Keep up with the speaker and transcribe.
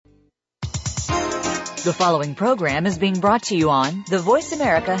The following program is being brought to you on the Voice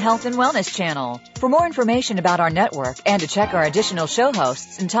America Health and Wellness channel. For more information about our network and to check our additional show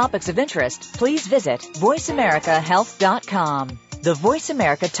hosts and topics of interest, please visit voiceamericahealth.com. The Voice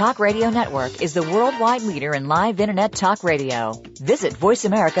America Talk Radio Network is the worldwide leader in live Internet talk radio. Visit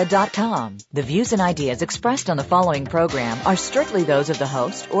voiceamerica.com. The views and ideas expressed on the following program are strictly those of the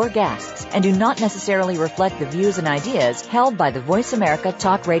host or guests and do not necessarily reflect the views and ideas held by the Voice America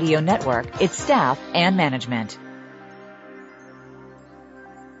Talk Radio Network, its staff, and management.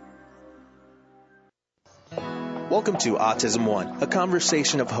 Welcome to Autism One, a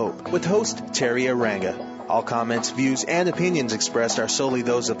conversation of hope with host Terry Aranga. All comments, views, and opinions expressed are solely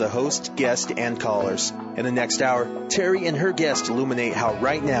those of the host, guest, and callers. In the next hour, Terry and her guest illuminate how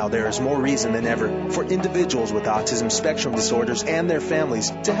right now there is more reason than ever for individuals with autism spectrum disorders and their families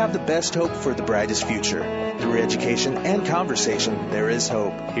to have the best hope for the brightest future. Through education and conversation, there is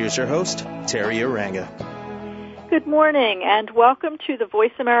hope. Here's your host, Terry Aranga. Good morning, and welcome to the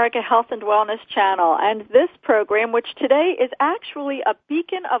Voice America Health and Wellness channel, and this program, which today is actually a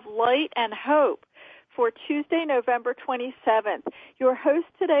beacon of light and hope for Tuesday, November 27th. Your host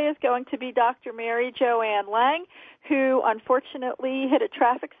today is going to be Dr. Mary Joann Lang, who unfortunately hit a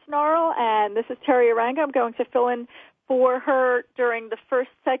traffic snarl, and this is Terry Aranga. I'm going to fill in for her during the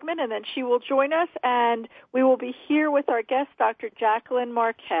first segment, and then she will join us, and we will be here with our guest, Dr. Jacqueline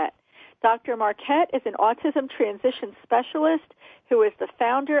Marquette. Dr. Marquette is an autism transition specialist who is the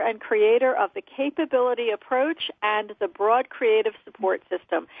founder and creator of the Capability Approach and the Broad Creative Support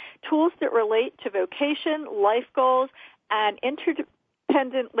System, tools that relate to vocation, life goals, and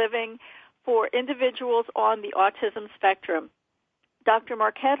interdependent living for individuals on the autism spectrum. Dr.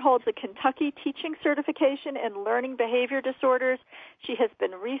 Marquette holds a Kentucky teaching certification in learning behavior disorders. She has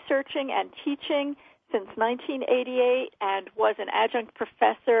been researching and teaching since 1988 and was an adjunct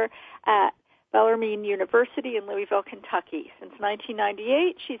professor at Bellarmine University in Louisville, Kentucky. Since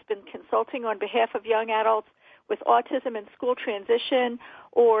 1998, she's been consulting on behalf of young adults with autism in school transition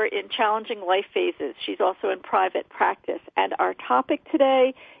or in challenging life phases. She's also in private practice. And our topic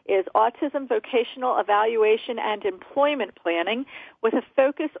today is autism vocational evaluation and employment planning with a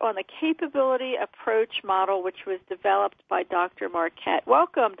focus on the Capability Approach model, which was developed by Dr. Marquette.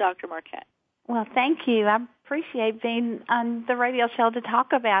 Welcome, Dr. Marquette. Well, thank you. I appreciate being on the radio show to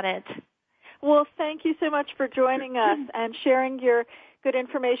talk about it. Well, thank you so much for joining us and sharing your good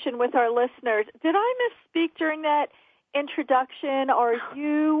information with our listeners. Did I misspeak during that introduction? Are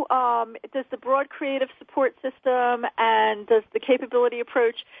you, does the Broad Creative Support System and does the Capability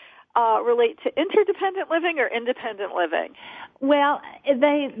Approach relate to interdependent living or independent living? Well,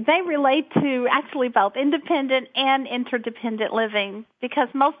 they relate to actually both independent and interdependent living because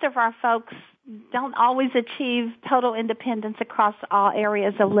most of our folks don't always achieve total independence across all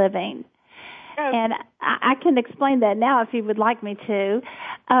areas of living. And I can explain that now if you would like me to.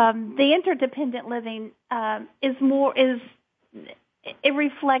 The interdependent living it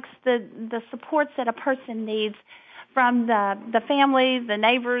reflects the supports that a person needs from the family, the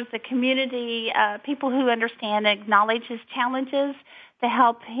neighbors, the community, people who understand and acknowledge his challenges to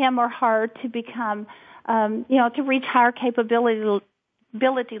help him or her to become, to reach higher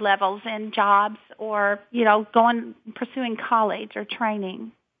capability levels in jobs or, pursuing college or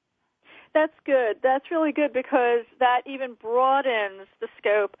training. That's good. That's really good because that even broadens the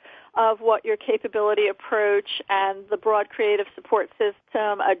scope of what your Capability Approach and the Broad Creative Support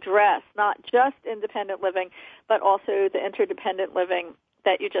System address, not just independent living, but also the interdependent living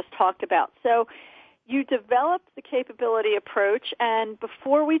that you just talked about. So you developed the Capability Approach, and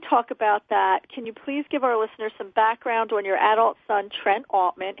before we talk about that, can you please give our listeners some background on your adult son, Trent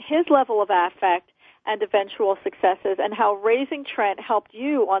Altman, his level of affect, and eventual successes, and how raising Trent helped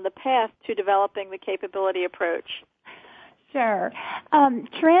you on the path to developing the Capability Approach? Sure.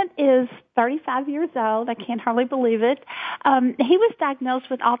 Trent is 35 years old. I can't hardly believe it. He was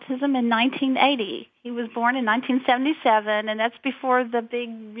diagnosed with autism in 1980. He was born in 1977, and that's before the big,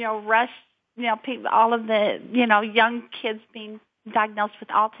 rush, all of the, young kids being diagnosed with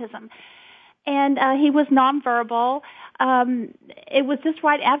autism. And he was nonverbal. It was just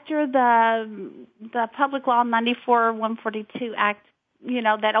right after the Public Law 94-142 Act,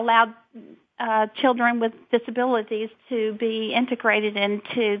 that allowed children with disabilities to be integrated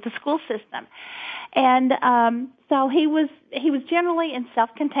into the school system. And so he was generally in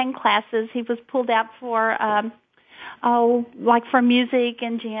self-contained classes. He was pulled out for like for music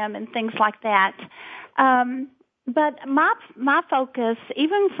and gym and things like that. But my focus,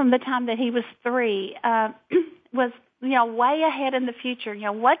 even from the time that he was 3, was way ahead in the future.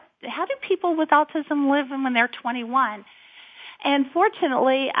 How do people with autism live when they're 21? And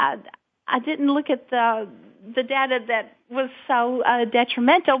fortunately, I didn't look at the data that was so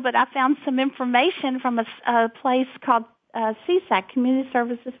detrimental, but I found some information from a place called CSAC, Community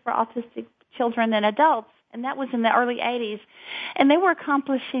Services for Autistic Children and Adults, and that was in the early 80s. And they were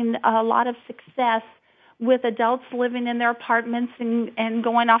accomplishing a lot of success with adults living in their apartments and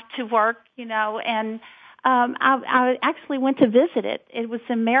going off to work, and I actually went to visit it. It was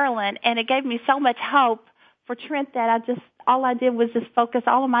in Maryland, and it gave me so much hope for Trent that all I did was just focus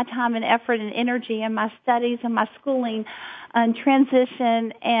all of my time and effort and energy in my studies and my schooling on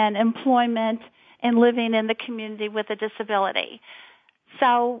transition and employment and living in the community with a disability.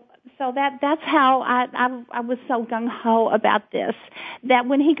 So that's how I was so gung-ho about this, that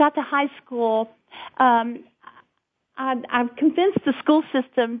when he got to high school, I've convinced the school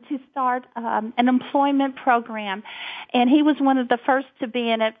system to start an employment program, and he was one of the first to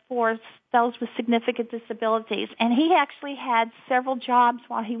be in it for those with significant disabilities. And he actually had several jobs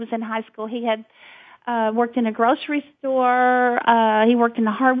while he was in high school. He had worked in a grocery store, he worked in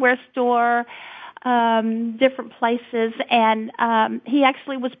a hardware store, different places, and he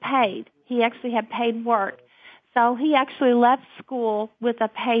actually was paid. He actually had paid work. So he actually left school with a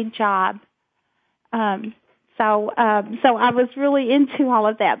paid job. So I was really into all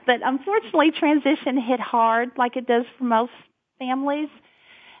of that. But unfortunately, transition hit hard like it does for most families.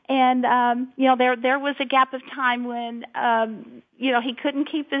 And, there was a gap of time when, he couldn't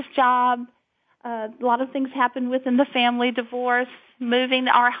keep his job. A lot of things happened within the family, divorce, moving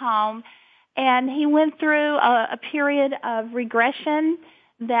our home. And he went through a period of regression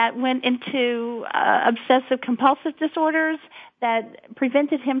that went into obsessive compulsive disorders that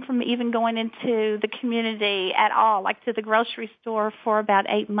prevented him from even going into the community at all, like to the grocery store, for about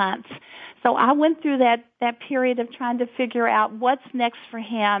 8 months. So I went through that period of trying to figure out what's next for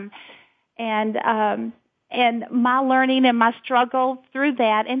him, and my learning and my struggle through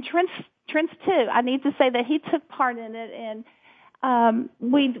that, and Trent's too. I need to say that he took part in it, and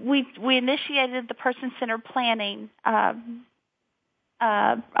we initiated the person-centered planning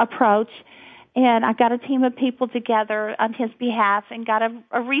approach, and I got a team of people together on his behalf and got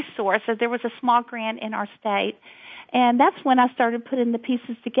a resource. So there was a small grant in our state, and that's when I started putting the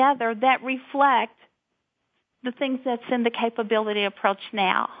pieces together that reflect the things that's in the capability approach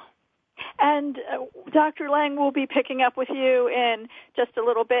now. And Dr. Lang will be picking up with you in just a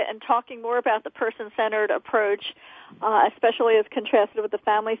little bit and talking more about the person-centered approach, especially as contrasted with the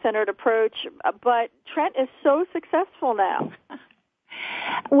family-centered approach. But Trent is so successful now.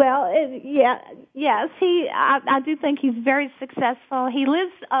 Well, yes, I do think he's very successful. He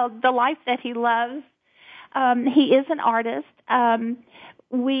lives the life that he loves. He is an artist.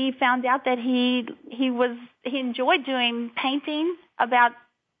 We found out that he enjoyed doing painting about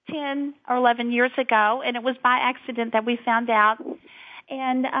 10 or 11 years ago, and it was by accident that we found out.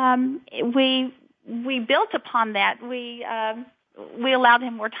 And we built upon that. We allowed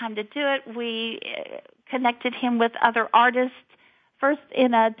him more time to do it. We connected him with other artists, first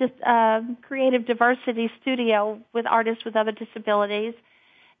in a creative diversity studio with artists with other disabilities.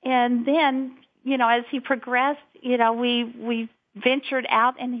 And then, as he progressed, we ventured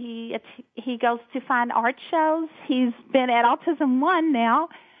out, and he goes to fine art shows. He's been at Autism One now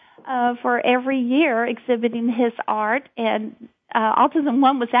for every year exhibiting his art, and Autism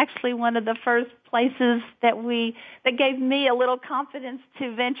One was actually one of the first places that gave me a little confidence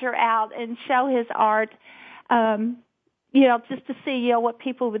to venture out and show his art, just to see, what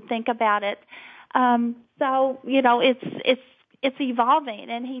people would think about it. So, it's evolving,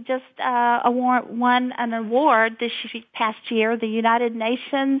 and he just won an award this past year. The United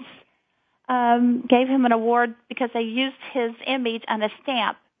Nations gave him an award because they used his image on a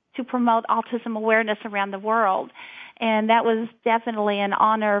stamp to promote autism awareness around the world, and that was definitely an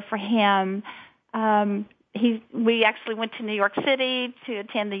honor for him. We actually went to New York City to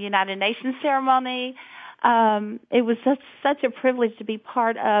attend the United Nations ceremony. It was such a privilege to be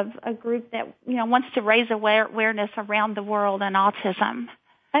part of a group that, wants to raise awareness around the world on autism.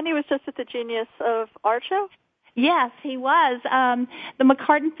 And he was just at the Genius of Art show? Yes, he was. The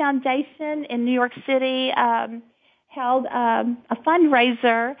McCartan Foundation in New York City held a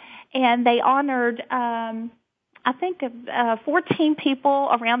fundraiser, and they honored, 14 people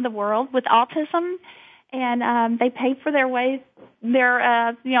around the world with autism, and they paid for their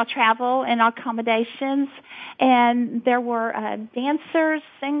travel and accommodations. And there were dancers,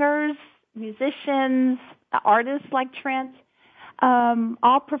 singers, musicians, artists like Trent,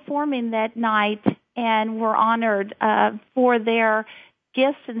 all performing that night, and were honored for their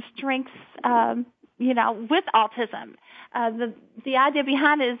gifts and strengths, with autism. The idea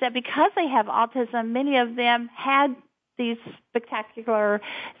behind it is that because they have autism, many of them had these spectacular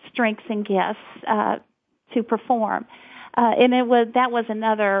strengths and gifts to perform. And that was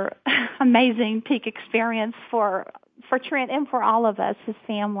another amazing peak experience for Trent and for all of us, his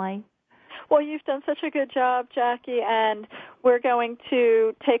family. Well, you've done such a good job, Jackie, and we're going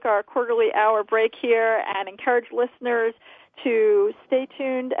to take our quarterly hour break here and encourage listeners to stay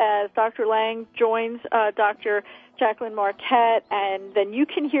tuned as Dr. Lang joins Dr. Jacqueline Marquette, and then you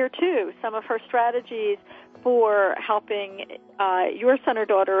can hear, too, some of her strategies for helping your son or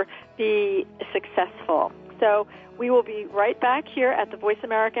daughter be successful. So we will be right back here at the Voice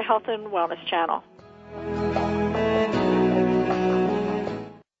America Health and Wellness Channel.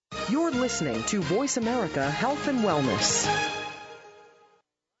 You're listening to Voice America Health and Wellness.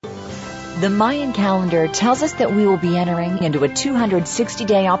 The Mayan calendar tells us that we will be entering into a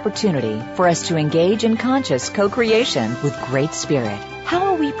 260-day opportunity for us to engage in conscious co-creation with Great Spirit.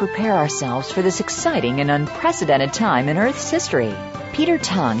 How will we prepare ourselves for this exciting and unprecedented time in Earth's history? Peter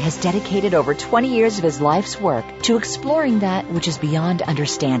Tung has dedicated over 20 years of his life's work to exploring that which is beyond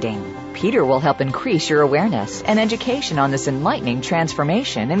understanding. Peter will help increase your awareness and education on this enlightening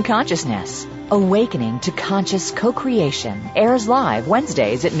transformation in consciousness. Awakening to Conscious Co-Creation airs live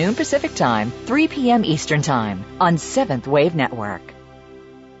Wednesdays at noon Pacific Time, 3 p.m. Eastern Time on 7th Wave Network.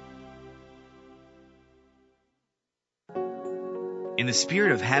 In the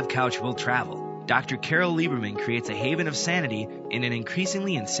spirit of Have Couch Will Travel, Dr. Carol Lieberman creates a haven of sanity in an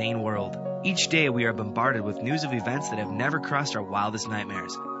increasingly insane world. Each day we are bombarded with news of events that have never crossed our wildest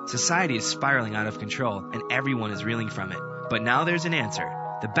nightmares. Society is spiraling out of control, and everyone is reeling from it. But now there's an answer.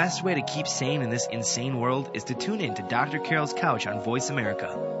 The best way to keep sane in this insane world is to tune in to Dr. Carol's Couch on Voice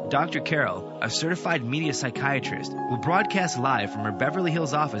America. Dr. Carol, a certified media psychiatrist, will broadcast live from her Beverly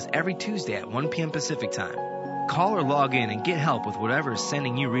Hills office every Tuesday at 1 p.m. Pacific Time. Call or log in and get help with whatever is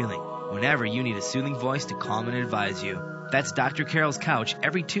sending you reeling, whenever you need a soothing voice to calm and advise you. That's Dr. Carol's Couch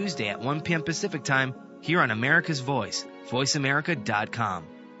every Tuesday at 1 p.m. Pacific Time here on America's Voice, voiceamerica.com.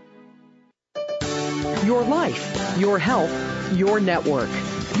 Your life, your health, your network.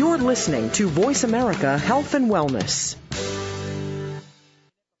 You're listening to Voice America Health and Wellness.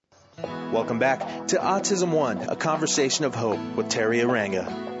 Welcome back to Autism One, a conversation of hope with Terry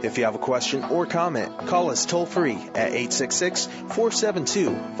Aranga. If you have a question or comment, call us toll-free at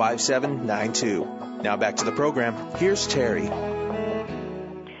 866-472-5792. Now back to the program. Here's Terry.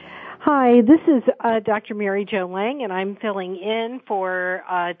 Hi, this is Dr. Mary Jo Lang, and I'm filling in for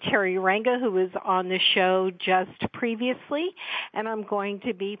Terry Aranga, who was on the show just previously, and I'm going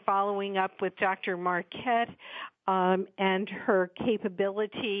to be following up with Dr. Marquette and her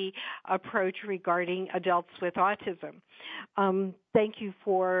capability approach regarding adults with autism. Thank you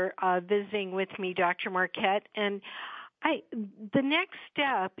for visiting with me, Dr. Marquette. And the next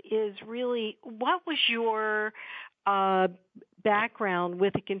step is really, what was your background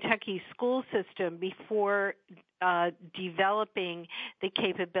with the Kentucky school system before developing the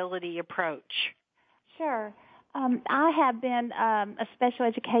capability approach? Sure. I have been a special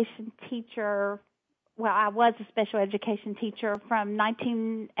education teacher. Well, I was a special education teacher from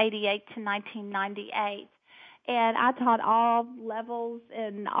 1988 to 1998, and I taught all levels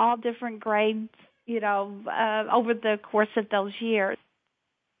and all different grades, over the course of those years.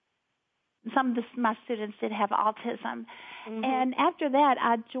 Some of my students did have autism. Mm-hmm. And after that,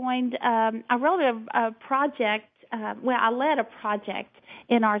 I joined, I wrote a project, I led a project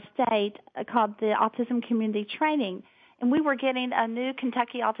in our state called the Autism Community Training. And we were getting a new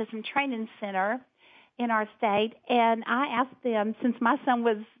Kentucky Autism Training Center in our state. And I asked them, since my son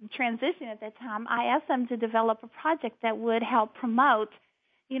was transitioning at that time, I asked them to develop a project that would help promote,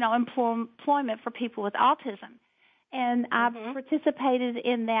 employment for people with autism. And I participated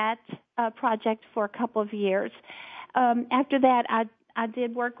in that project for a couple of years. After that, I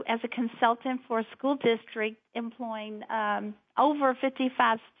did work as a consultant for a school district employing over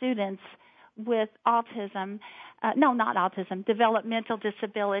 55 students with autism. No, not autism, developmental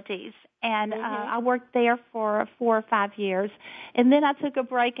disabilities. And I worked there for 4 or 5 years. And then I took a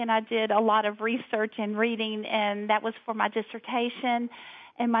break and I did a lot of research and reading, and that was for my dissertation.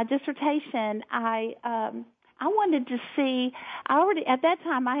 And my dissertation, I wanted to see, at that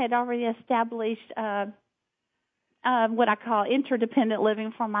time I had already established what I call interdependent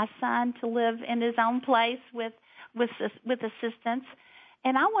living for my son to live in his own place with assistance.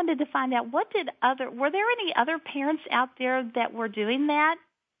 And I wanted to find out were there any other parents out there that were doing that,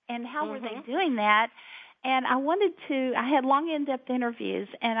 and how were they doing that? And I had long in-depth interviews,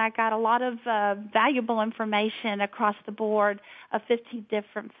 and I got a lot of valuable information across the board of 50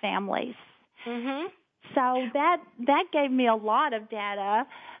 different families. Mm-hmm. So that gave me a lot of data,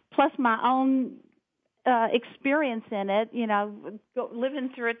 plus my own experience in it, living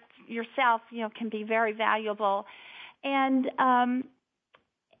through it yourself, can be very valuable. And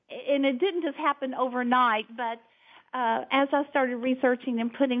it didn't just happen overnight, but as I started researching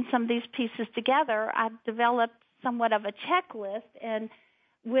and putting some of these pieces together, I developed somewhat of a checklist. And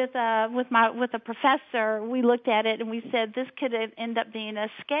with a professor, we looked at it and we said this could end up being a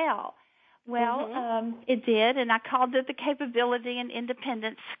scale. Well, it did, and I called it the capability and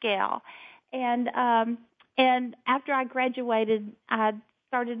independence scale. And after I graduated, I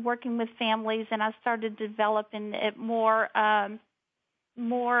started working with families, and I started developing it more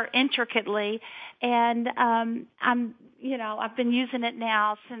intricately. And I've been using it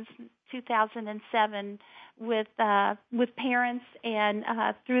now since 2007 with parents, and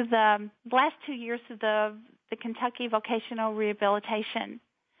through the last 2 years of the Kentucky Vocational Rehabilitation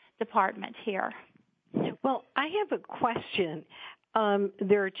Department here. Well, I have a question.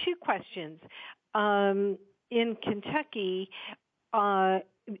 There are two questions. In Kentucky, has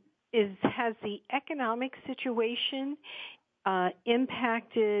the economic situation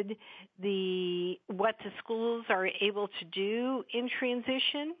impacted what the schools are able to do in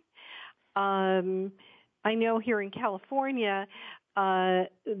transition? I know here in California,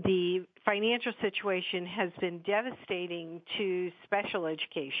 the financial situation has been devastating to special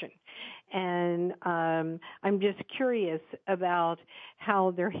education. And I'm just curious about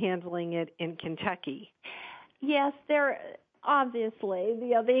how they're handling it in Kentucky. Yes, they're obviously,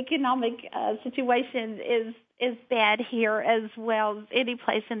 the economic situation is bad here as well as any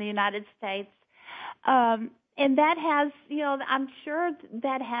place in the United States. And that has, I'm sure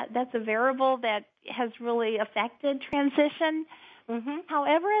that's a variable that has really affected transition. Mm-hmm.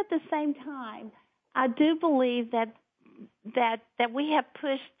 However, at the same time, I do believe that we have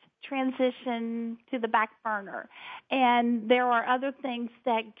pushed transition to the back burner, and there are other things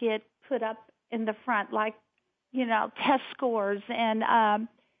that get put up in the front, like test scores and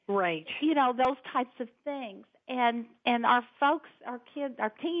right, those types of things. And our folks, our kids,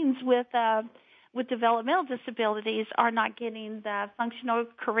 our teens with developmental disabilities are not getting the functional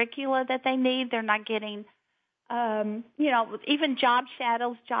curricula that they need. They're not getting even job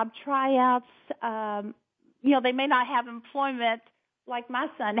shadows, job tryouts. They may not have employment like my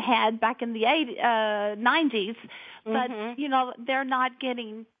son had back in the 90s, but they're not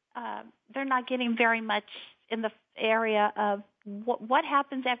getting very much in the area of what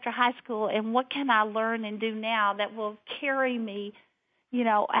happens after high school and what can I learn and do now that will carry me,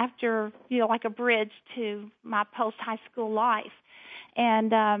 after like a bridge to my post high school life.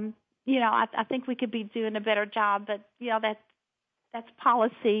 And I think we could be doing a better job, but that's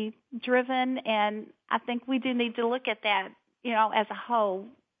policy driven, and I think we do need to look at that, as a whole.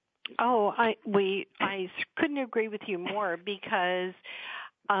 Oh, I couldn't agree with you more, because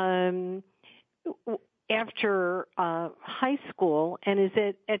after high school, and is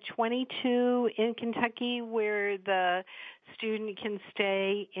it at 22 in Kentucky where the student can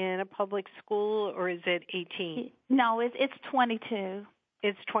stay in a public school, or is it 18? No, it's 22.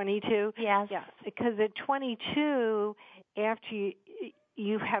 It's 22? Yes. Yeah, because at 22, after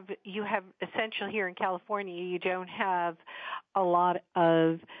you have essentially here in California, you don't have a lot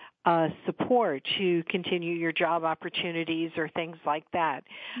of support to continue your job opportunities or things like that.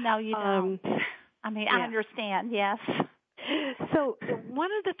 No, you don't. I understand, yes. So one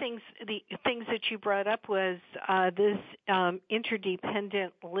of the things that you brought up was this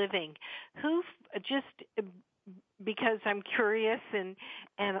interdependent living. Because I'm curious and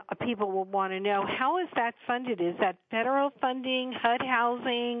people will want to know, how is that funded? Is that federal funding, HUD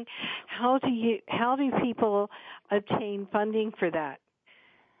housing? How do people obtain funding for that?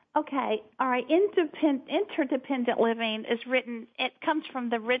 Okay, all right. Interdependent living is written. It comes from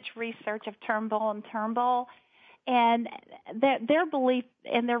the rich research of Turnbull and Turnbull, and their belief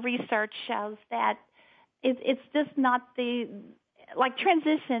and their research shows that it's just not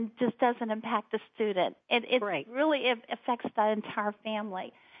transition just doesn't impact the student. It right. really affects the entire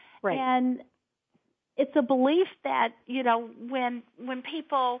family. Right. And it's a belief that, when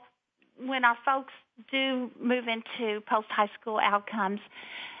our folks do move into post-high school outcomes,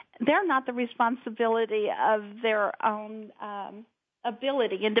 they're not the responsibility of their own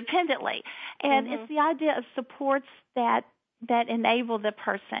ability independently. And it's the idea of supports that enable the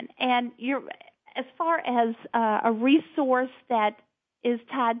person. And as far as a resource that is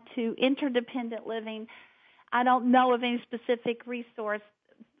tied to interdependent living, I don't know of any specific resource.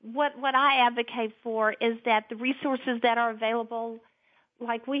 What I advocate for is that the resources that are available,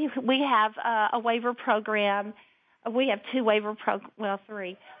 like we have a waiver program. We have two waiver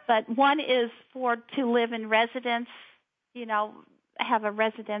three, but one is to live in residence, have a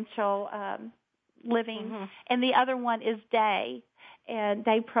residential living, and the other one is day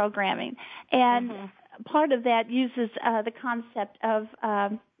programming. And part of that uses the concept of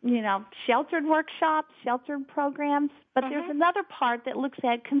sheltered workshops, sheltered programs, but there's another part that looks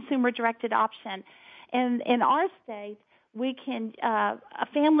at consumer-directed option. And in our state, we can a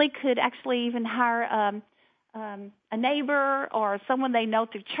family could actually even hire a neighbor or someone they know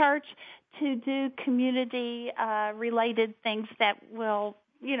through church to do community-related things that will,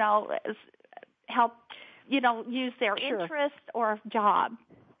 help, use their interest or job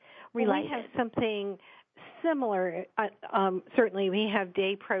related. We have something similar. Certainly we have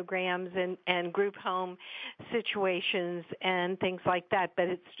day programs and group home situations and things like that,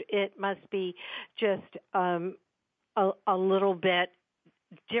 but it must be just a little bit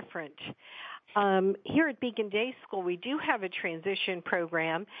different. Here at Beacon Day School, we do have a transition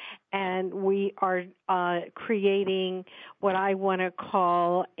program, and we are creating what I want to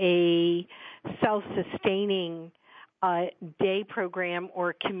call a self-sustaining day program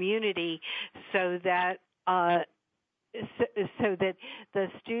or community, so that the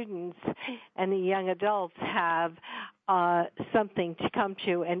students and the young adults have something to come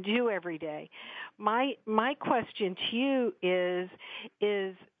to and do every day. My question to you is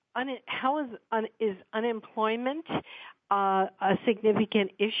unemployment a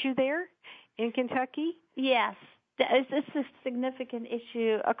significant issue there in Kentucky? Yes, it's a significant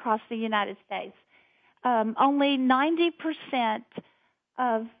issue across the United States. Only 90%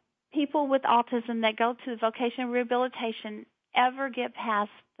 of people with autism that go to vocational rehabilitation ever get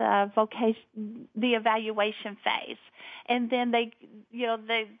past the evaluation phase, and then they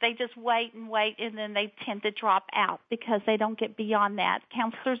just wait, and then they tend to drop out because they don't get beyond that.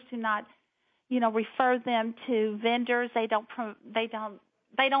 Counselors do not, refer them to vendors. They don't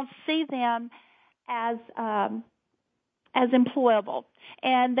see them as employable,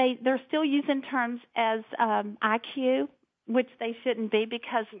 and they're still using terms as IQ, which they shouldn't be,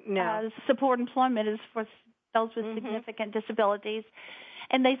 because support employment is for those with significant disabilities,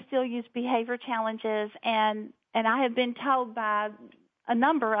 and they still use behavior challenges, and I have been told by a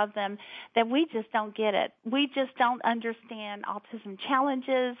number of them that we just don't get it. We just don't understand autism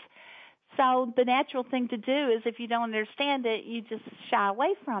challenges. So the natural thing to do is, if you don't understand it, you just shy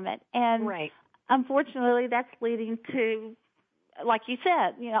away from it. And unfortunately, that's leading to, like you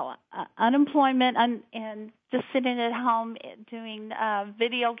said, unemployment and just sitting at home doing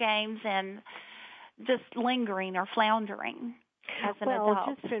video games and just lingering or floundering as an adult. Well,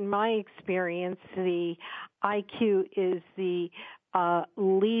 just in my experience, the IQ is the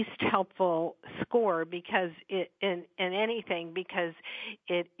least helpful score because in anything, because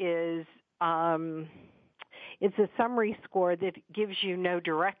it is it's a summary score that gives you no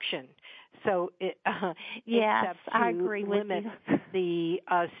direction. So yes, I agree with limit you. the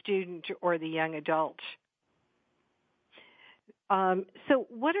student or the young adult. So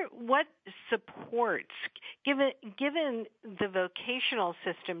what supports, given the vocational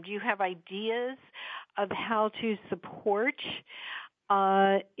system, do you have ideas of how to support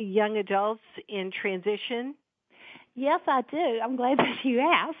young adults in transition? Yes, I do. I'm glad that you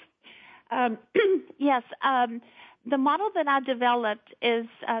asked. Yes, the model that I developed is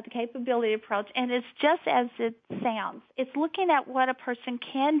the capability approach, and it's just as it sounds. It's looking at what a person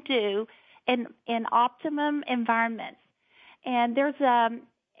can do in optimum environments. And there's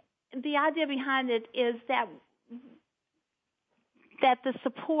the idea behind it is that the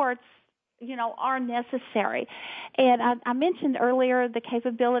supports, are necessary. And I mentioned earlier the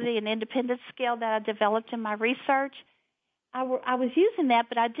capability and independence scale that I developed in my research. I was using that,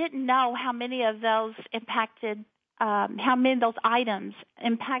 but I didn't know how many of those impacted, how many of those items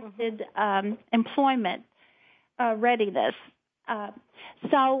impacted employment readiness.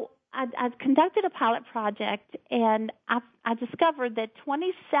 So I conducted a pilot project, and I discovered that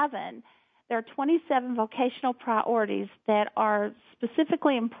there are 27 vocational priorities that are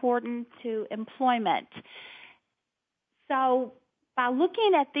specifically important to employment. So by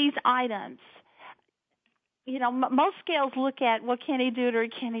looking at these items, most scales look at, well, can he do it or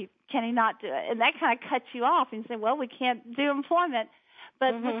can he not do it? And that kind of cuts you off and say, well, we can't do employment.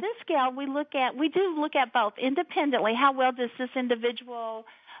 But with this scale, we do look at both independently. How well does this individual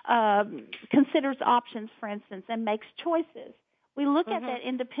considers options, for instance, and makes choices? We look at that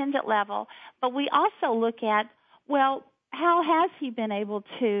independent level, but we also look at, well, how has he been able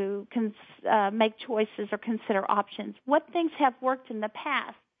to make choices or consider options? What things have worked in the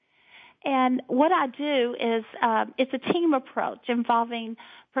past? And what I do is it's a team approach involving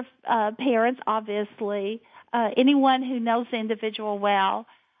parents, obviously, anyone who knows the individual well.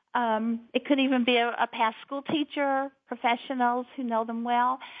 It could even be a past school teacher, professionals who know them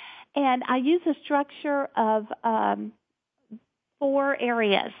well. And I use a structure of 4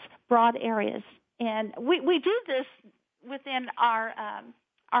 areas, broad areas. And we do this within our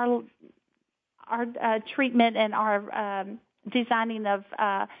treatment and our designing of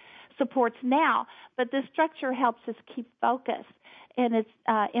supports now. But this structure helps us keep focus. And it's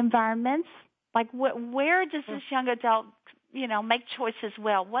environments, like where does this young adult, make choices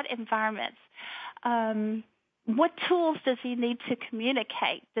well? What environments? What tools does he need to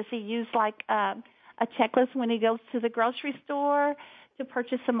communicate? Does he use like a checklist when he goes to the grocery store to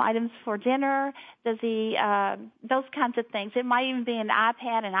purchase some items for dinner? Does he, those kinds of things. It might even be an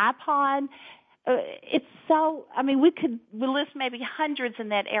iPad, an iPod. We list maybe hundreds in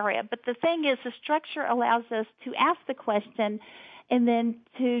that area. But the thing is, the structure allows us to ask the question and then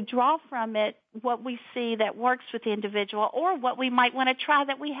to draw from it what we see that works with the individual or what we might want to try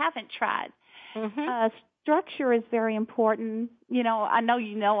that we haven't tried. Mm-hmm. Structure is very important. I know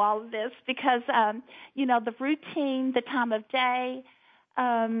you know all of this because, the routine, the time of day.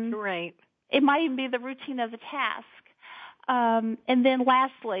 Right. It might even be the routine of the task. And then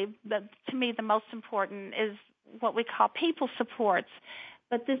lastly, to me the most important is what we call people supports.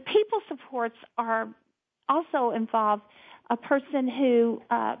 But the people supports are also involve a person who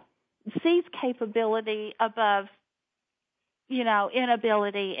sees capability above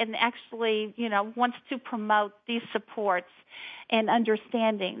inability and actually, wants to promote these supports and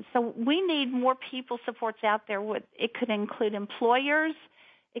understanding. So we need more people supports out there. It could include employers.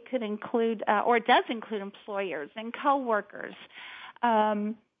 It could include, or it does include employers and coworkers,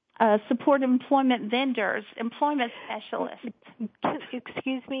 support employment vendors, employment specialists.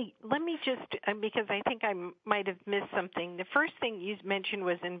 Excuse me. Let me just, because I think I might have missed something. The first thing you mentioned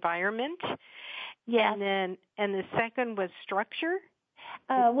was environment. Yes. And the second was structure.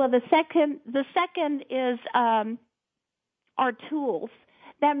 The second is our tools.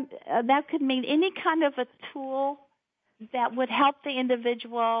 That could mean any kind of a tool that would help the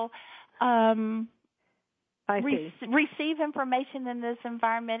individual receive information in this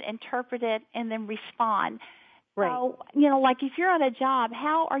environment, interpret it, and then respond. Right. So, like if you're on a job,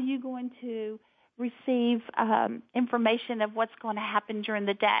 how are you going to receive information of what's going to happen during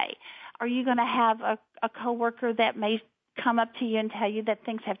the day? Are you going to have a coworker that may come up to you and tell you that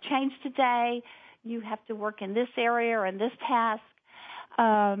things have changed today? You have to work in this area or in this task.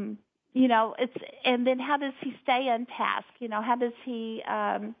 And then how does he stay on task? How does he,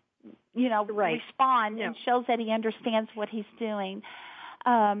 right. respond and shows that he understands what he's doing.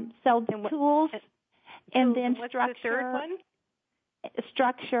 So the tools and then what's structure. The third one?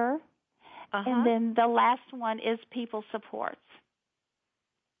 Structure. Uh-huh. And then the last one is people supports.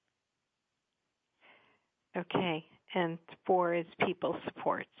 Okay. And 4 is people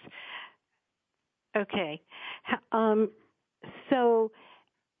supports. Okay. So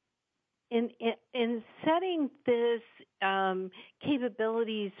in setting this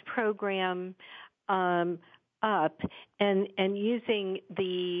capabilities program up and using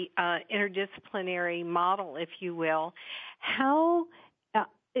the interdisciplinary model, if you will, how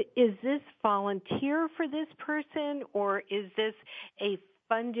is this volunteer for this person, or is this a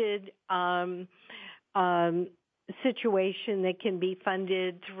funded situation that can be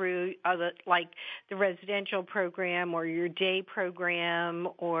funded through like the residential program or your day program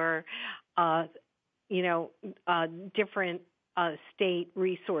or different state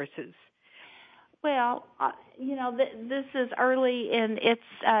resources? Well, this is early in its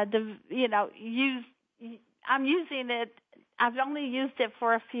I'm using it. I've only used it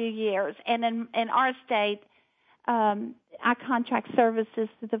for a few years, and in our state, I contract services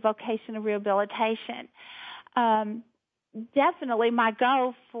to the vocational rehabilitation. Definitely my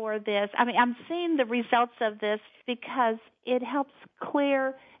goal for this, I'm seeing the results of this because it helps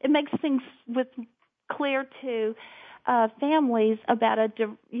it makes things clear to families about a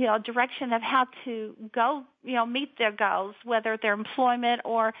direction of how to go, meet their goals, whether they're employment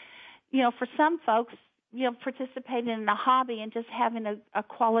or, for some folks, participating in a hobby and just having a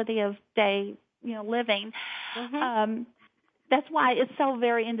quality of day, living. Mm-hmm. That's why it's so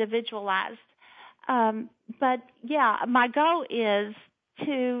very individualized. But yeah, my goal is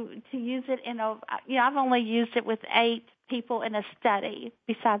to use it I've only used it with 8 people in a study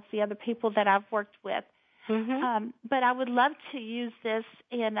besides the other people that I've worked with. Mm-hmm. But I would love to use this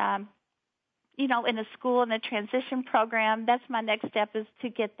in a school in a transition program. That's my next step, is to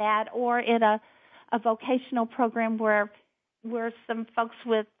get that, or in a vocational program where some folks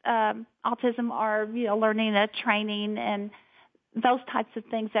with autism are, learning a training and those types of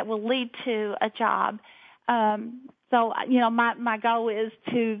things that will lead to a job. So, my goal is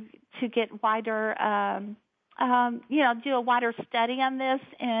to get wider do a wider study on this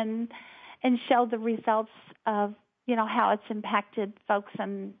and show the results of, how it's impacted folks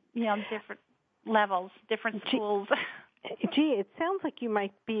on, different levels, different schools. Gee, it sounds like you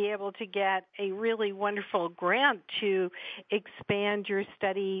might be able to get a really wonderful grant to expand your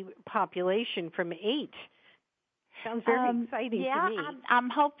study population from 8. Sounds very exciting to me. I'm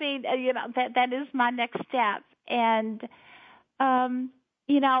hoping, that is my next step. And,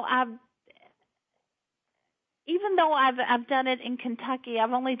 even though I've done it in Kentucky,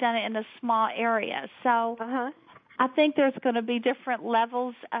 I've only done it in a small area. So I think there's going to be different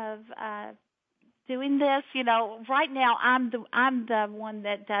levels of doing this. Right now I'm the one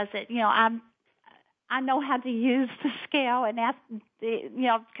that does it. I know how to use the scale and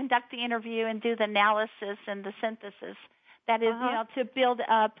conduct the interview and do the analysis and the synthesis. That is, to build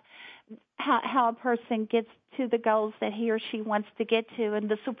up how a person gets to the goals that he or she wants to get to and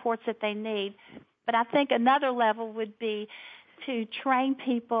the supports that they need. But I think another level would be to train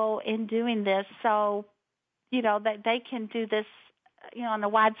people in doing this so, that they can do this, on a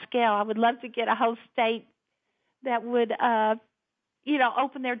wide scale. I would love to get a whole state that would,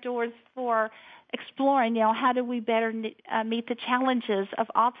 open their doors for exploring, how do we better meet the challenges of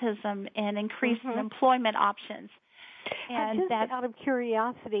autism and increase employment options. And just out of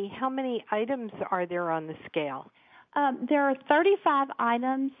curiosity, how many items are there on the scale? There are 35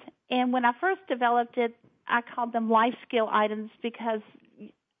 items, and when I first developed it, I called them life skill items because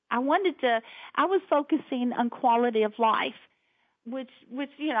I was focusing on quality of life, which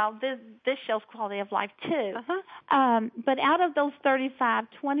this shows quality of life too. But out of those 35,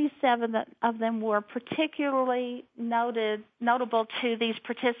 27 of them were particularly notable to these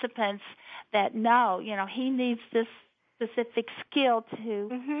participants that he needs this specific skill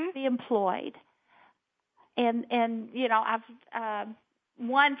to be employed. And I've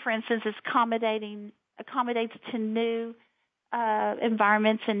one, for instance, is accommodates to new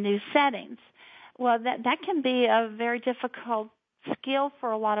environments and new settings. Well, that can be a very difficult skill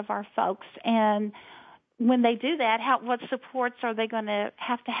for a lot of our folks. And when they do that, what supports are they going to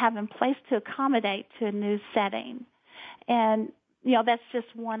have in place to accommodate to a new setting? And that's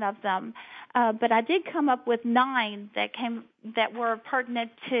just one of them. But I did come up with 9 that were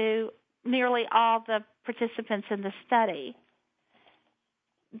pertinent to nearly all the participants in the study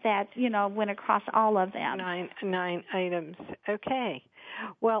that, went across all of them. 9 items. Okay.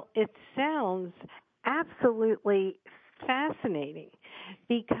 Well, it sounds absolutely fascinating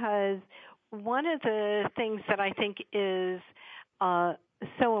because one of the things that I think is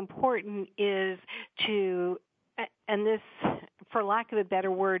so important is to, and this, for lack of a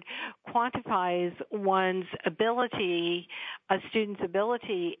better word, quantifies one's ability, a student's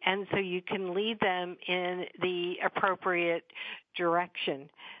ability, and so you can lead them in the appropriate direction.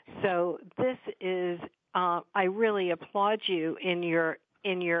 So this is, I really applaud you in your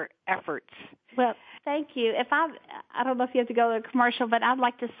efforts. Well, thank you. I don't know if you have to go to a commercial, but I'd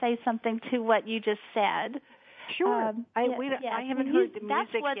like to say something to what you just said. Sure. I haven't heard the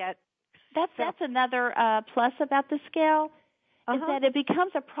music yet. That's another plus about the scale, is that it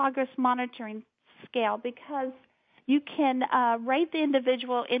becomes a progress monitoring scale because you can rate the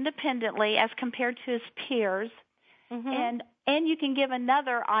individual independently as compared to his peers, and you can give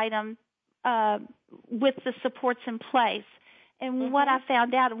another item with the supports in place. And what I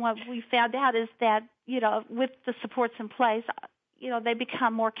found out and what we found out is that, with the supports in place, they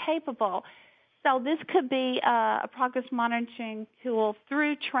become more capable. So this could be a progress monitoring tool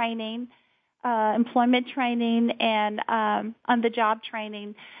through training, employment training, and on-the-job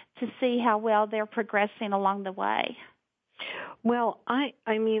training to see how well they're progressing along the way. Well, I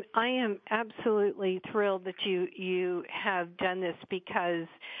mean, I am absolutely thrilled that you have done this because,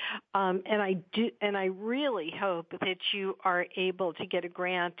 and I really hope that you are able to get a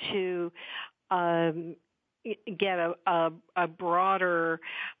grant to get a broader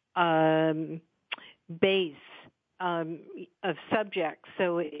base of subjects,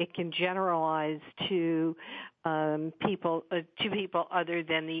 so it can generalize to people other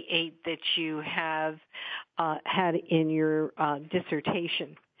than the 8 that you have had in your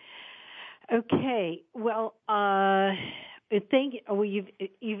dissertation. Okay, well, thank you. Well,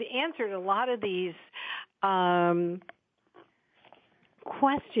 you've answered a lot of these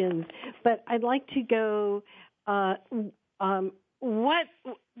questions, but I'd like to go. What,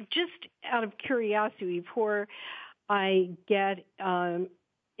 just out of curiosity, before I get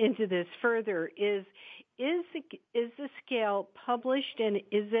into this further, is the scale published and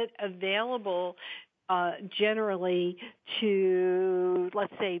is it available generally to,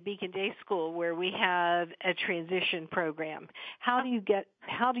 let's say, Beacon Day School, where we have a transition program? How do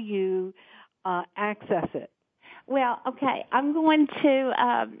you access it? Well, okay. I'm going to.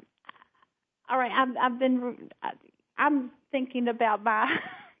 All right. I'm thinking about my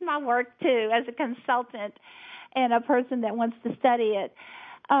work too as a consultant and a person that wants to study it.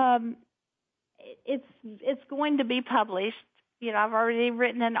 It's going to be published. You know, I've already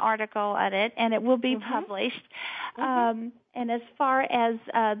written an article on it, and it will be published. And as far as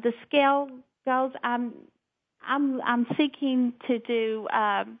the scale goes, I'm seeking to do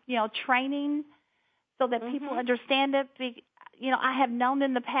training so that people understand it. You know, I have known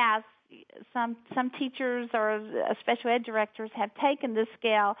in the past some teachers or special ed directors have taken this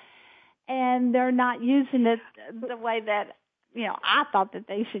scale, and they're not using it the way that I thought that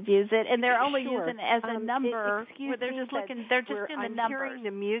they should use it, and they're only using it as a number. Where they're just looking. They're just in the numbers. I'm hearing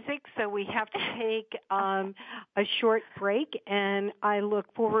the music, so we have to take a short break. And I look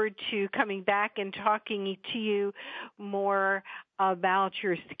forward to coming back and talking to you more about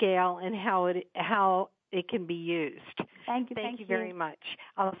your scale and how it can be used. Thank you. Thank you very much.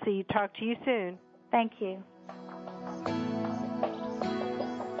 I'll talk to you soon. Thank you.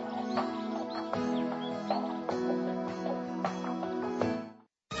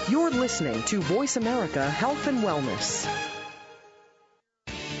 You're listening to Voice America Health and Wellness.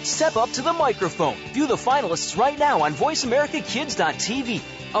 Step up to the microphone. View the finalists right now on VoiceAmericaKids.tv.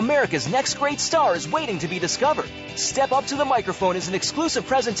 America's next great star is waiting to be discovered. Step Up to the Microphone is an exclusive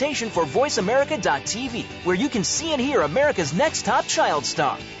presentation for VoiceAmerica.tv, where you can see and hear America's next top child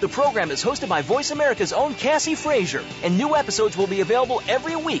star. The program is hosted by Voice America's own Cassie Frazier, and new episodes will be available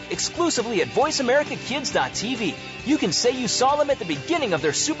every week exclusively at VoiceAmericaKids.tv. You can say you saw them at the beginning of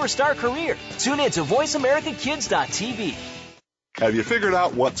their superstar career. Tune in to VoiceAmericaKids.tv. Have you figured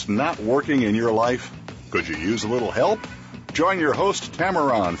out what's not working in your life? Could you use a little help? Join your host,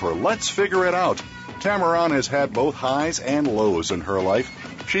 Tamaran, for Let's Figure It Out. Tamaran has had both highs and lows in her life.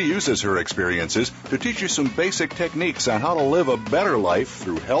 She uses her experiences to teach you some basic techniques on how to live a better life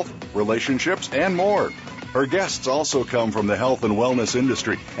through health, relationships, and more. Her guests also come from the health and wellness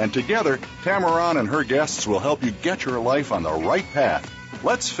industry, and together, Tamaran and her guests will help you get your life on the right path.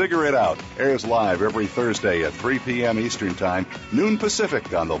 Let's Figure It Out airs live every Thursday at 3 p.m. Eastern Time, noon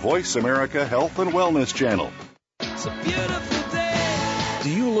Pacific on the Voice America Health and Wellness Channel. It's a beautiful day. Do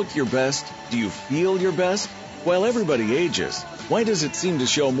you look your best? Do you feel your best? While everybody ages, why does it seem to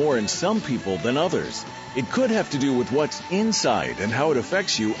show more in some people than others? It could have to do with what's inside and how it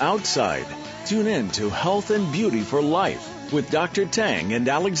affects you outside. Tune in to Health and Beauty for Life with Dr. Tang and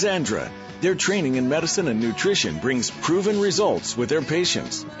Alexandra. Their training in medicine and nutrition brings proven results with their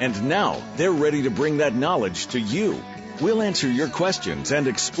patients, and now they're ready to bring that knowledge to you. We'll answer your questions and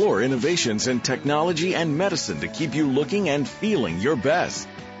explore innovations in technology and medicine to keep you looking and feeling your best.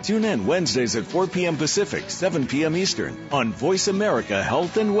 Tune in Wednesdays at 4 p.m. Pacific, 7 p.m. Eastern on Voice America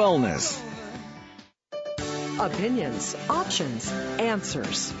Health and Wellness. Opinions, options,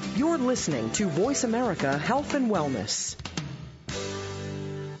 answers. You're listening to Voice America Health and Wellness.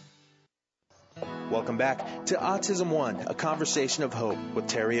 Welcome back to Autism One, a conversation of hope with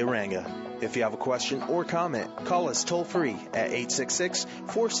Terry Aranga. If you have a question or comment, call us toll-free at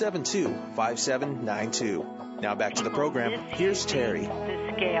 866-472-5792. Now back to the program. Here's Terry.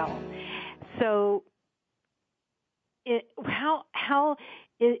 The scale. So,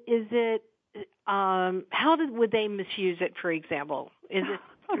 would they misuse it? For example, is it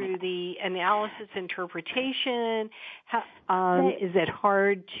through the analysis interpretation? Is it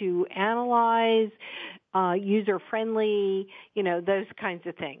hard to analyze? User-friendly, those kinds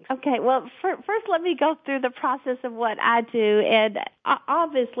of things. Okay, well, first let me go through the process of what I do, and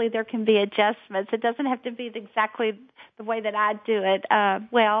obviously there can be adjustments. It doesn't have to be exactly the way that I do it. I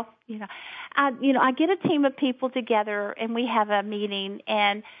get a team of people together, and we have a meeting,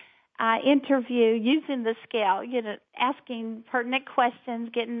 and I interview using the scale, asking pertinent questions,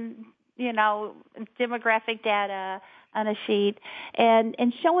 getting, demographic data on a sheet,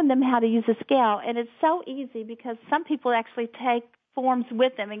 and showing them how to use a scale. And it's so easy because some people actually take forms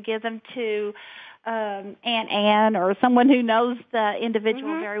with them and give them to Aunt Ann or someone who knows the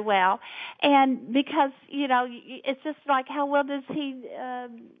individual very well. And because, it's just like, how well does he do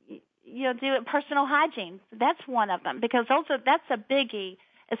it? Personal hygiene. That's one of them, because that's a biggie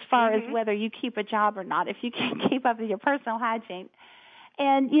as far as whether you keep a job or not, if you can keep up with your personal hygiene.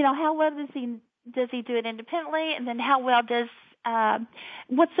 And, how well does he do it independently? And then how well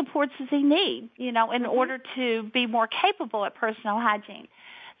what supports does he need, in order to be more capable at personal hygiene?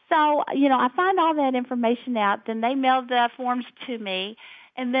 So, I find all that information out. Then they mail the forms to me.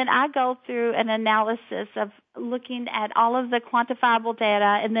 And then I go through an analysis of looking at all of the quantifiable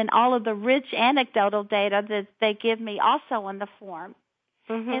data and then all of the rich anecdotal data that they give me also in the form.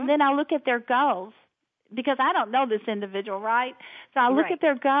 And then I look at their goals because I don't know this individual, right? So I look at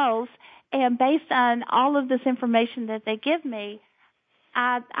their goals, and based on all of this information that they give me,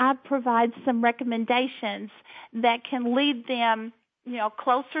 I provide some recommendations that can lead them,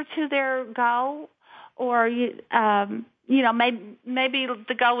 closer to their goal, or maybe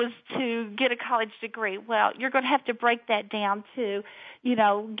the goal is to get a college degree. Well, you're going to have to break that down to,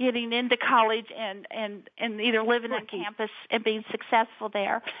 getting into college and either living on campus and being successful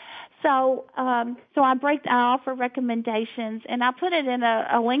there. So I offer recommendations, and I put it in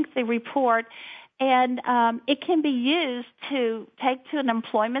a lengthy report. And it can be used to take to an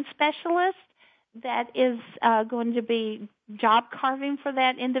employment specialist that is going to be job carving for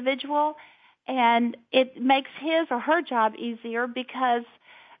that individual. And it makes his or her job easier because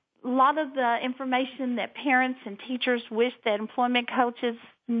a lot of the information that parents and teachers wish that employment coaches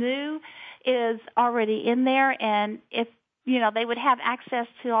knew is already in there. And if, they would have access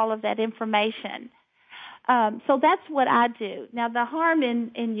to all of that information. So that's what I do. Now, the harm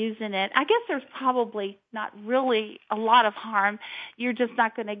in using it, I guess there's probably not really a lot of harm. You're just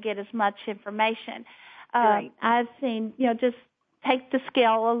not going to get as much information. Right. I've seen, just take the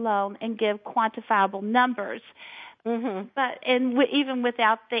scale alone and give quantifiable numbers, even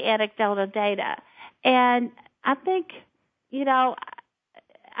without the anecdotal data. And I think,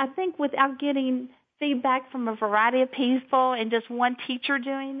 without getting feedback from a variety of people and just one teacher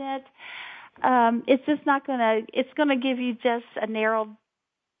doing it, it's just not it's going to give you just a narrow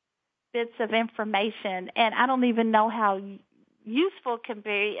bits of information. And I don't even know how useful it can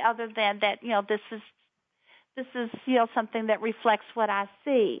be other than that, this is something that reflects what I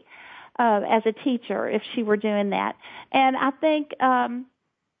see, as a teacher if she were doing that. And I think, I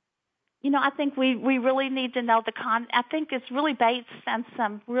think we really need to know I think it's really based on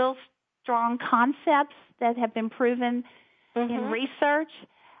some real strong concepts that have been proven in research.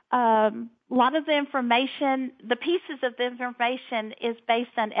 A lot of the information, the pieces of the information is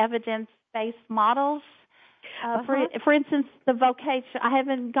based on evidence-based models. For instance, the vocation, I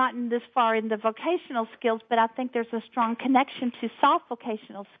haven't gotten this far in the vocational skills, but I think there's a strong connection to soft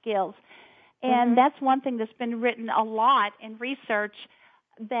vocational skills. And that's one thing that's been written a lot in research,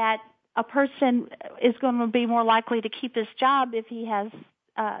 that a person is going to be more likely to keep his job if he has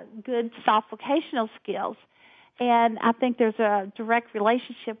good soft vocational skills. And I think there's a direct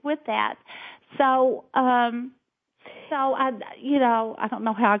relationship with that. So I don't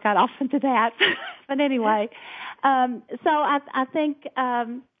know how I got off into that, but anyway, so I think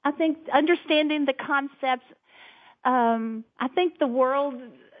understanding the concepts, I think the world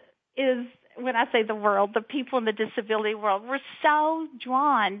is, when I say the world, the people in the disability world, we're so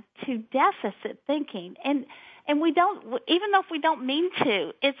drawn to deficit thinking, and we don't, even though if we don't mean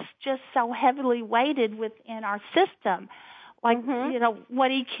to, it's just so heavily weighted within our system, like,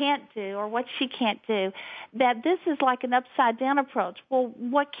 what he can't do or what she can't do, that this is like an upside down approach. Well,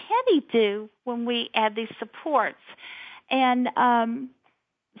 what can he do when we add these supports? And,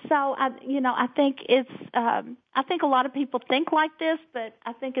 so I think I think a lot of people think like this, but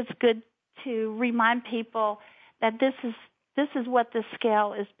I think it's good to remind people that this is what the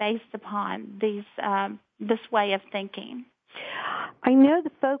scale is based upon, this way of thinking. I know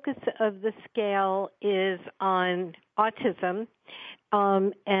the focus of the scale is on autism,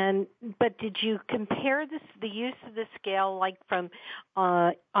 but did you compare the use of the scale, like from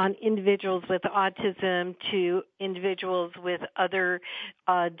on individuals with autism to individuals with other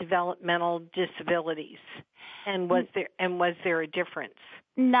developmental disabilities? And was there a difference?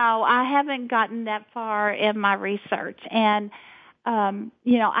 No, I haven't gotten that far in my research, and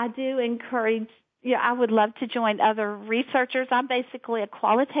I do encourage. I would love to join other researchers. I'm basically a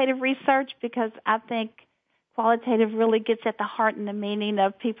qualitative research because I think qualitative really gets at the heart and the meaning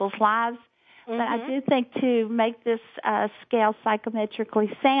of people's lives. But I do think to make this scale psychometrically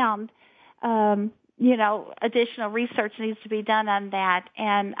sound, additional research needs to be done on that.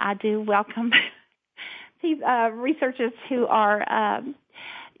 And I do welcome researchers who are,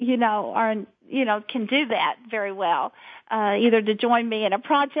 can do that very well. Either to join me in a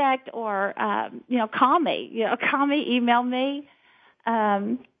project or, call me, email me.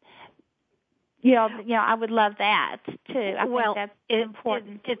 I would love that too. I think that's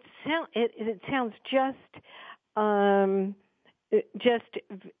important. It sounds just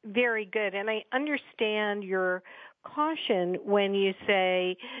very good. And I understand your caution when you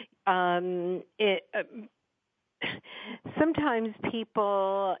say, sometimes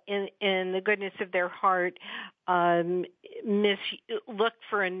people in the goodness of their heart look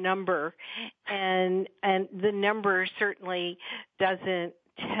for a number, and the number certainly doesn't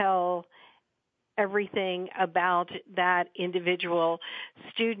tell everything about that individual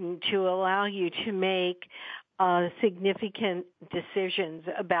student to allow you to make significant decisions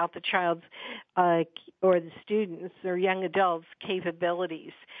about the child's or the students or young adults'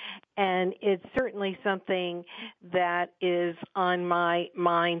 capabilities. And it's certainly something that is on my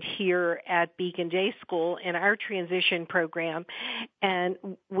mind here at Beacon Day School in our transition program. And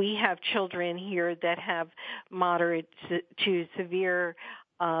we have children here that have moderate to severe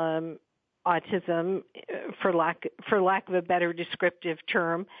autism, for lack of a better descriptive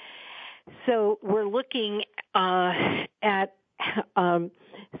term. So we're looking at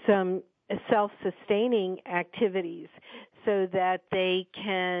some self-sustaining activities so that they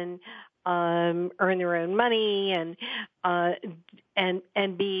can earn their own money and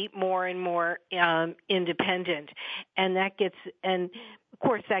be more and more independent. And of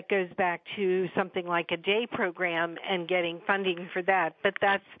course that goes back to something like a day program and getting funding for that. But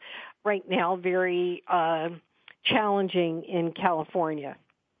that's right now very challenging in California.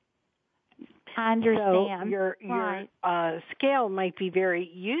 I understand. So your scale might be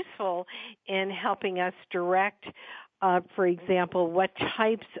very useful in helping us direct, for example, what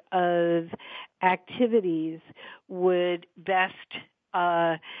types of activities would best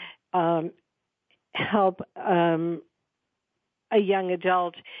help a young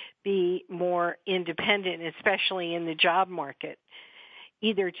adult be more independent, especially in the job market,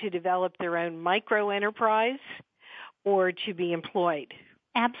 either to develop their own micro-enterprise or to be employed.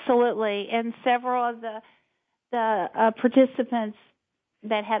 Absolutely. And several of the participants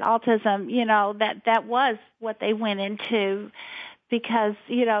that had autism, that was what they went into, because,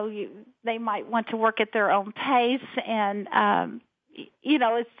 they might want to work at their own pace, and,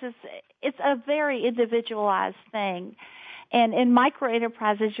 it's a very individualized thing. And in micro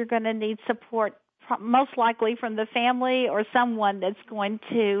enterprises, you're going to need support most likely from the family or someone that's going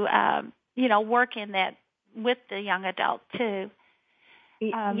to, work in that with the young adult too.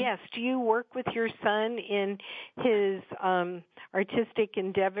 Yes. Do you work with your son in his artistic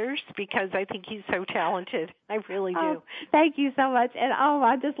endeavors? Because I think he's so talented. I really do. Thank you so much. And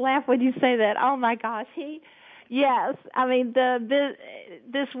I just laugh when you say that. Oh my gosh, yes. I mean,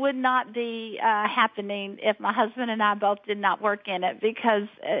 this would not be happening if my husband and I both did not work in it. Because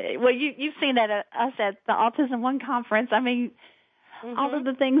you've seen that us at the Autism One conference. I mean, all of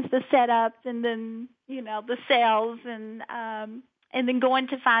the things, the setups, and then the sales, and then going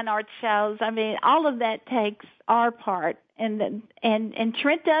to fine art shows. I mean, all of that takes our part, and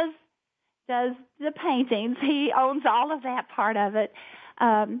Trent does the paintings. He owns all of that part of it,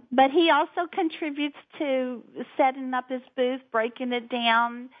 but he also contributes to setting up his booth, breaking it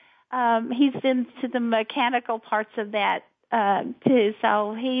down. He's into the mechanical parts of that too.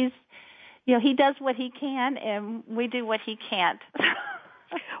 So he does what he can, and we do what he can't.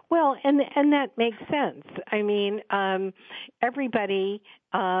 Well, and that makes sense. I mean, everybody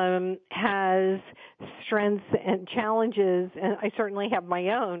has strengths and challenges, and I certainly have my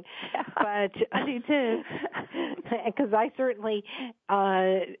own. But I do too, because I certainly,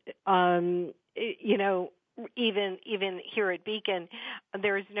 even here at Beacon,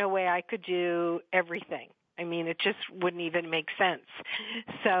 there's no way I could do everything. I mean, it just wouldn't even make sense.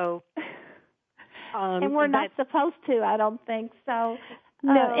 So, and we're not supposed to. I don't think so.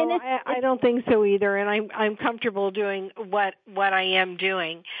 No, I don't think so either, and I'm comfortable doing what I am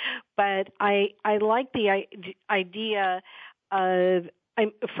doing, but I like the idea of,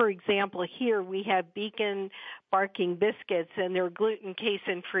 for example, here we have Beacon Barking Biscuits, and they're gluten,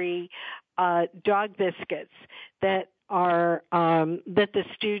 casein-free dog biscuits that are that the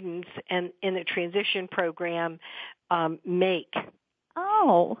students and in the transition program make.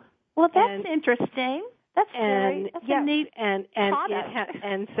 Oh, well, that's interesting. That's a neat product.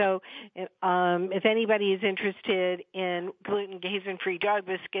 And so if anybody is interested in gluten casein-free dog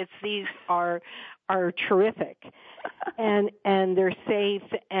biscuits, these are terrific, and they're safe.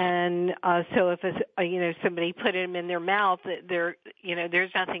 And so if somebody put them in their mouth, there's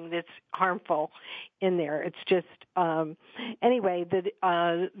nothing that's harmful in there. It's just anyway,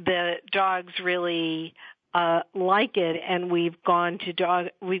 the dogs really like it, and we've gone to dog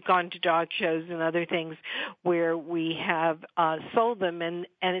shows and other things where we have sold them, and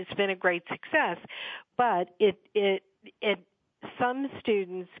it's been a great success. But it some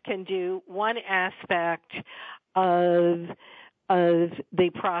students can do one aspect of the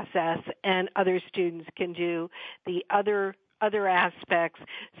process, and other students can do the other aspects,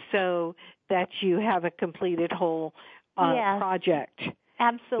 so that you have a completed whole project.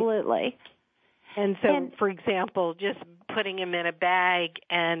 Absolutely. And so, for example, just putting them in a bag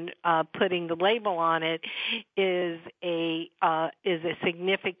and putting the label on it is a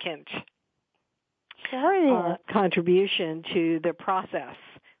significant contribution to the process.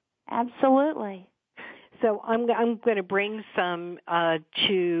 Absolutely. So I'm going to bring some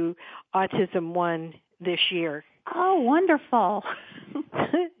to Autism One this year. Oh, wonderful.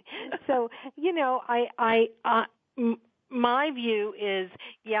 So, my view is,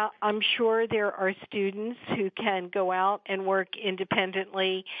 I'm sure there are students who can go out and work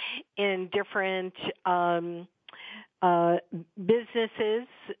independently in different businesses,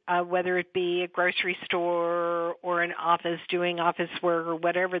 whether it be a grocery store or an office doing office work or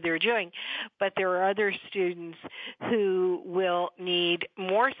whatever they're doing. But there are other students who will need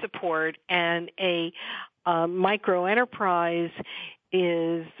more support, and a micro enterprise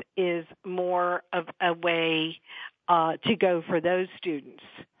is more of a way to go for those students.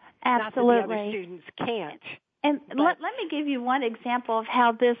 Absolutely. Not that the other students can't. And let me give you one example of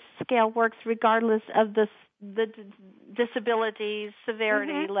how this scale works regardless of the disability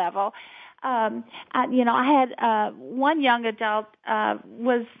severity level. I had one young adult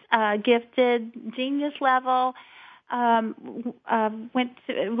was gifted genius level, lived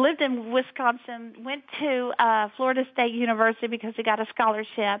in Wisconsin, went to Florida State University because he got a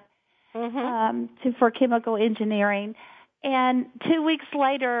scholarship for chemical engineering. And 2 weeks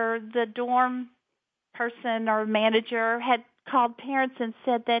later, the dorm person or manager had called parents and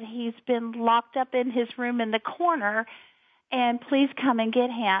said that he's been locked up in his room in the corner and please come and get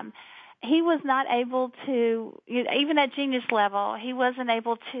him. He was not able to, even at genius level, he wasn't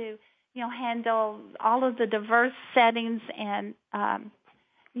able to, handle all of the diverse settings and,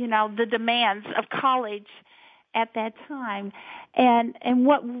 the demands of college at that time. And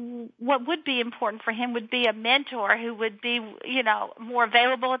what would be important for him would be a mentor who would be, more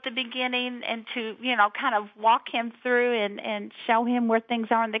available at the beginning and to, kind of walk him through and show him where things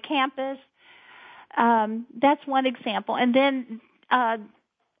are on the campus. That's one example. And then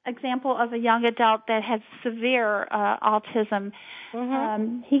example of a young adult that has severe autism.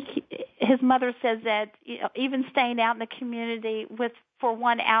 His mother says that even staying out in the community for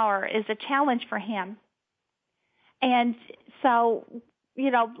 1 hour is a challenge for him. And so,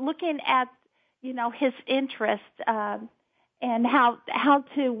 looking at, his interest and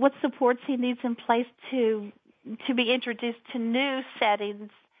what supports he needs in place to be introduced to new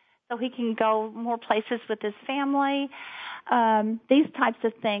settings so he can go more places with his family, these types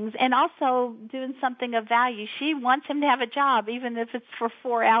of things, and also doing something of value. She wants him to have a job, even if it's for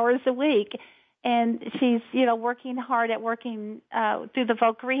 4 hours a week. And she's, working hard at working through the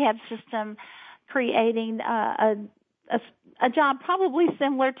voc rehab system, creating a job probably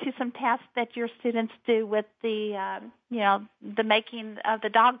similar to some tasks that your students do with the, the making of the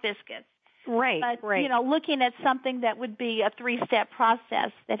dog biscuits. Right, but, right. Looking at something that would be a 3-step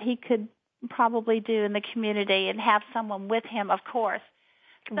process that he could probably do in the community and have someone with him, of course.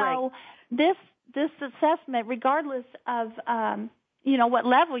 So this assessment, regardless of, what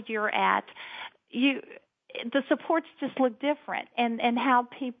level you're at, the supports just look different, and how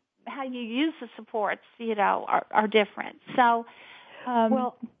you use the supports, are different. So,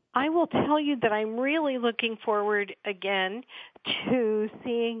 well, I will tell you that I'm really looking forward again to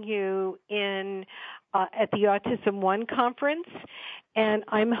seeing you at the Autism One conference, and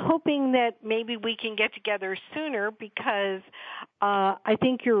I'm hoping that maybe we can get together sooner because I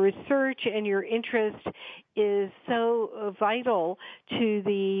think your research and your interest is so vital to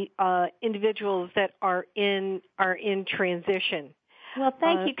the individuals that are in transition. Well,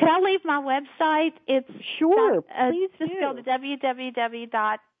 thank you. Can I leave my website? It's sure. Please just go to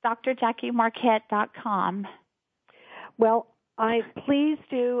www.drjackiemarquette.com. Well, please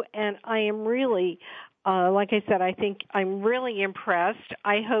do, and I am really, like I said, I think I'm really impressed.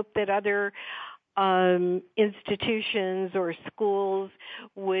 I hope that other institutions or schools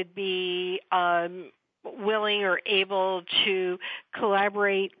would be willing or able to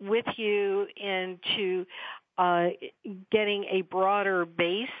collaborate with you into getting a broader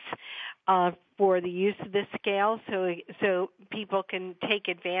base for the use of this scale, so people can take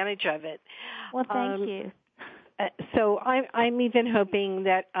advantage of it. Well, thank you. So I'm even hoping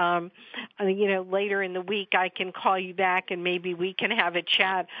that later in the week I can call you back and maybe we can have a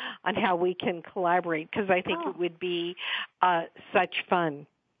chat on how we can collaborate, because I think it would be such fun.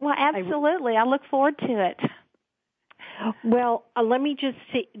 Well, absolutely. I look forward to it. Well, let me just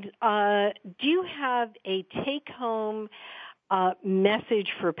see. Do you have a take-home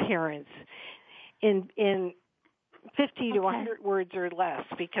message for parents in 50 to 100 words or less?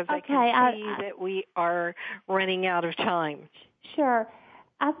 Because I can see that we are running out of time. Sure.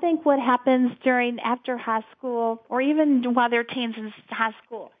 I think what happens after high school, or even while they're teens in high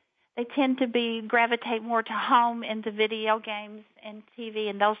school, they tend to gravitate more to home and to video games and TV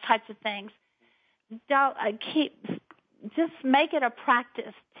and those types of things. just make it a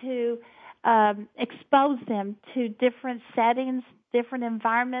practice to expose them to different settings, different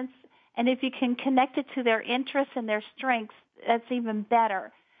environments, and if you can connect it to their interests and their strengths, that's even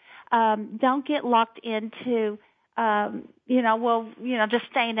better. Don't get locked into, just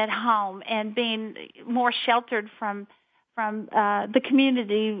staying at home and being more sheltered from the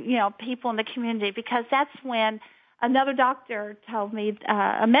community, people in the community, because that's when another doctor told me,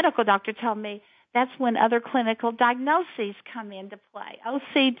 a medical doctor told me, that's when other clinical diagnoses come into play.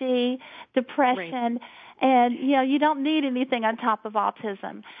 OCD, depression, right. And, you don't need anything on top of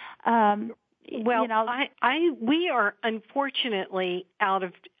autism. We are unfortunately out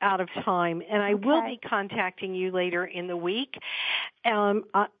of time, and I will be contacting you later in the week.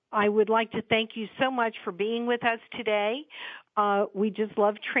 I would like to thank you so much for being with us today. We just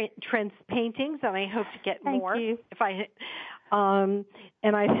love Trent's paintings, and I hope to get more. Thank you.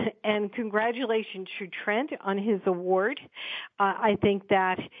 And congratulations to Trent on his award. I think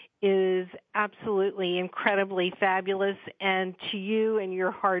that is absolutely incredibly fabulous, and to you and your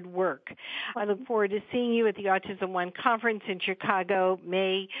hard work. I look forward to seeing you at the Autism One conference in Chicago,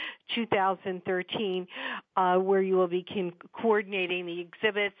 May 2013, where you will be coordinating the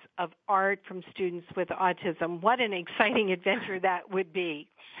exhibits of art from students with autism. What an exciting adventure that would be.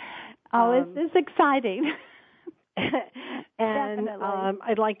 It's exciting. And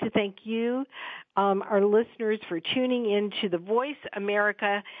I'd like to thank you, our listeners, for tuning in to the Voice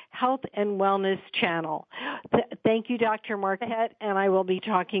America Health and Wellness channel. Thank you, Dr. Marquette, and I will be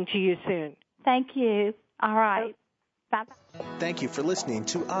talking to you soon. Thank you. All right. Bye-bye. Thank you for listening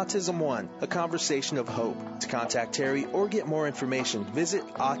to Autism One, a conversation of hope. To contact Terry or get more information, visit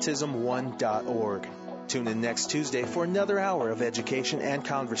autismone.org. Tune in next Tuesday for another hour of education and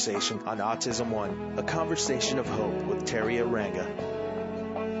conversation on Autism One, a conversation of hope with Terry Aranga.